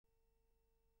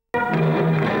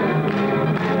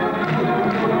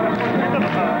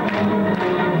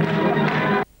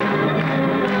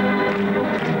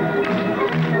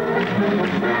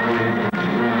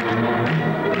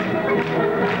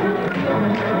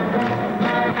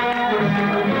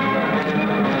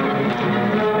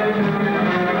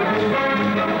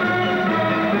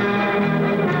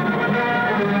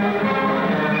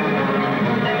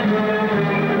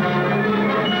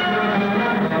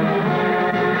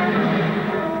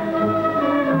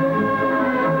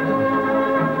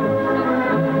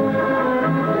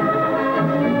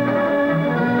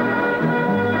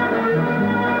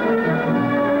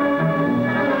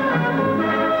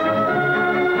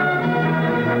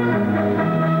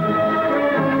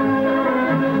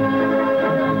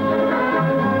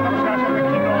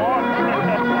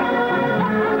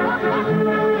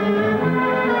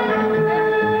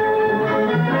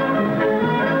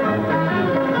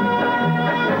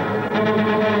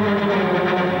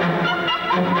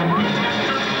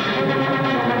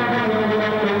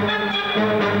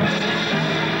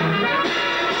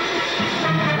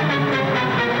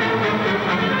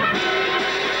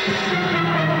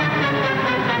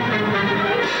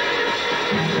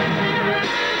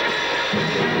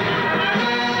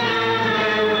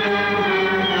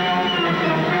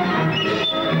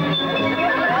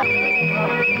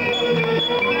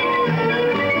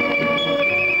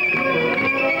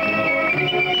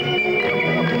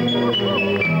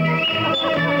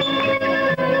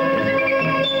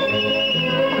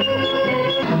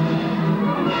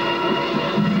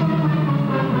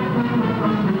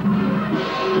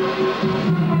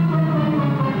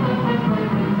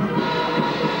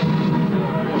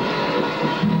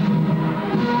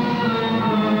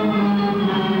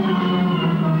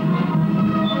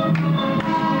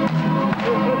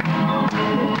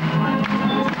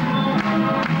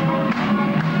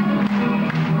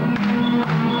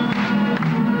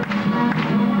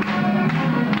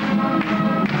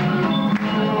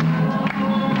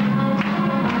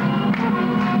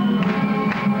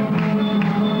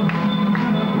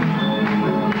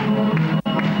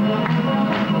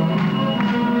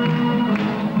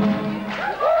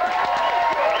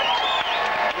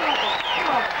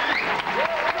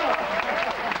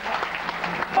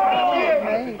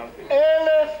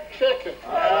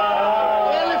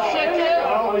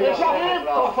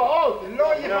תופעות.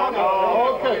 לא יכול.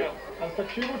 אוקיי, אז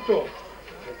תקשיבו טוב.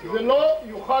 זה לא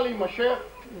יוכל להימשך,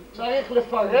 צריך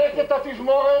לפרק את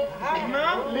התזמורת,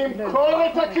 למכור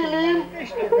את הכלים,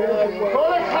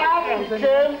 כל אחד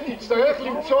מכם יצטרך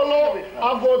למצוא לו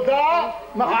עבודה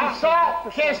מכניסה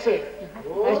כסף.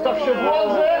 אז תחשבו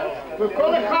על זה,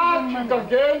 וכל אחד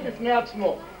שיתארגן בפני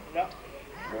עצמו. לא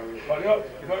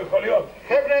יכול להיות.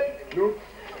 חבר'ה,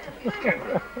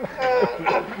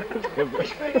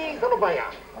 בשבילי זה לא בעיה.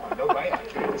 לא בעיה.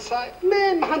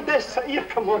 מהנדס צעיר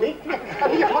כמוני,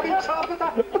 אני יכול למצוא עבודה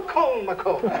בכל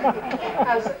מקום.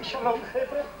 אז שלום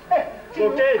חבר'ה.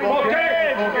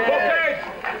 מוקד!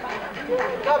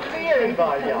 גם לי אין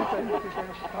בעיה.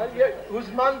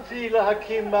 הוזמנתי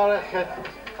להקים מערכת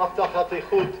אבטחת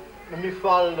איכות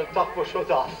במפעל תחבושות.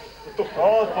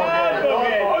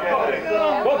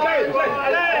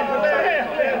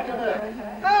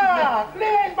 לי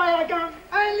אין בעיה גם,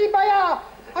 אין לי בעיה.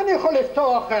 אני יכול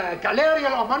לפתוח גלריה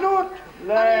לאמנות.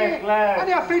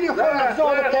 אני אפילו יכול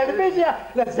לחזור לטלוויזיה.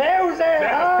 לזהו זה.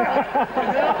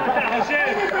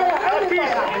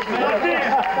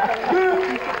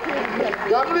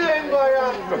 גם לי אין בעיה.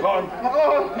 נכון.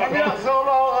 אני אחזור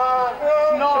להוראה.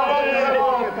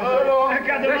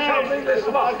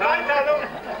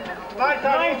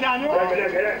 מה איתנו?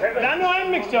 לנו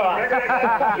אין מקצוע.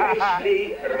 יש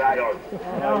לי רעיון.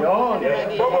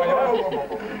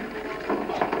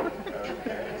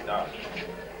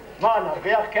 מה,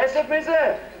 נרוויח כסף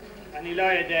מזה? אני לא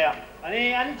יודע.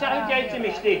 אני צריך להתייעץ עם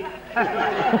אשתי.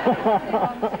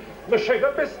 Monsieur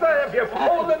le Bestin, wir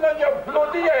wollen ja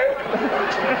applaudieren.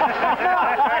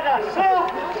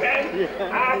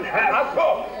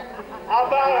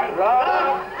 אבל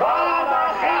רק פעם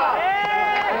אחת.